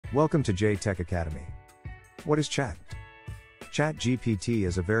Welcome to J Tech Academy. What is Chat? ChatGPT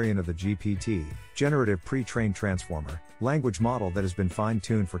is a variant of the GPT, Generative Pre-trained Transformer, language model that has been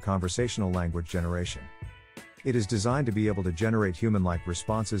fine-tuned for conversational language generation. It is designed to be able to generate human-like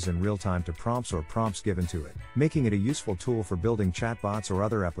responses in real time to prompts or prompts given to it, making it a useful tool for building chatbots or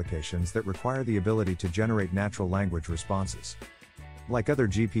other applications that require the ability to generate natural language responses. Like other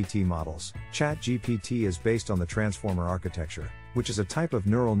GPT models, ChatGPT is based on the Transformer architecture, which is a type of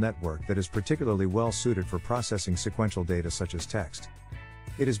neural network that is particularly well suited for processing sequential data such as text.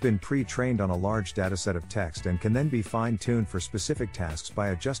 It has been pre-trained on a large dataset of text and can then be fine-tuned for specific tasks by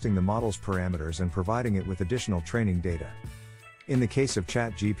adjusting the model's parameters and providing it with additional training data. In the case of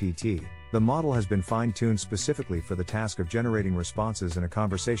ChatGPT, the model has been fine-tuned specifically for the task of generating responses in a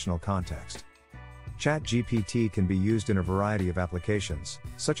conversational context. ChatGPT can be used in a variety of applications,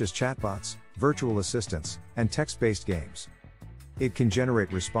 such as chatbots, virtual assistants, and text-based games. It can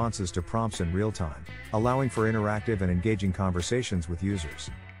generate responses to prompts in real time, allowing for interactive and engaging conversations with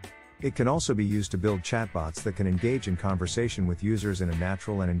users. It can also be used to build chatbots that can engage in conversation with users in a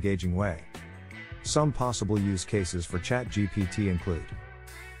natural and engaging way. Some possible use cases for ChatGPT include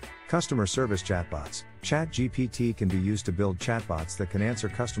customer service chatbots. ChatGPT can be used to build chatbots that can answer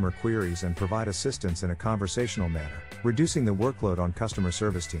customer queries and provide assistance in a conversational manner, reducing the workload on customer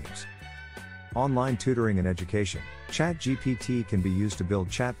service teams. Online tutoring and education. ChatGPT can be used to build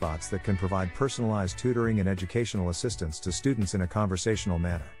chatbots that can provide personalized tutoring and educational assistance to students in a conversational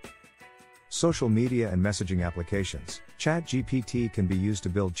manner. Social media and messaging applications. ChatGPT can be used to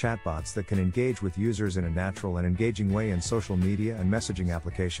build chatbots that can engage with users in a natural and engaging way in social media and messaging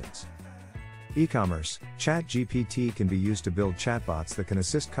applications. E-commerce. ChatGPT can be used to build chatbots that can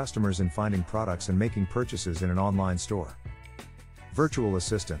assist customers in finding products and making purchases in an online store. Virtual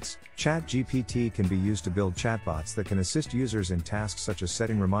assistants. ChatGPT can be used to build chatbots that can assist users in tasks such as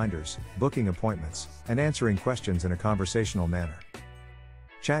setting reminders, booking appointments, and answering questions in a conversational manner.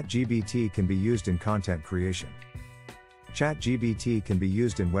 ChatGPT can be used in content creation. ChatGPT can be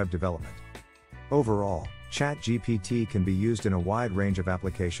used in web development. Overall, ChatGPT can be used in a wide range of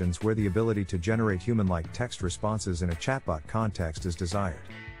applications where the ability to generate human-like text responses in a chatbot context is desired.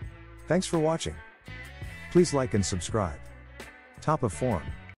 Thanks for watching. Please like and subscribe. Top of form.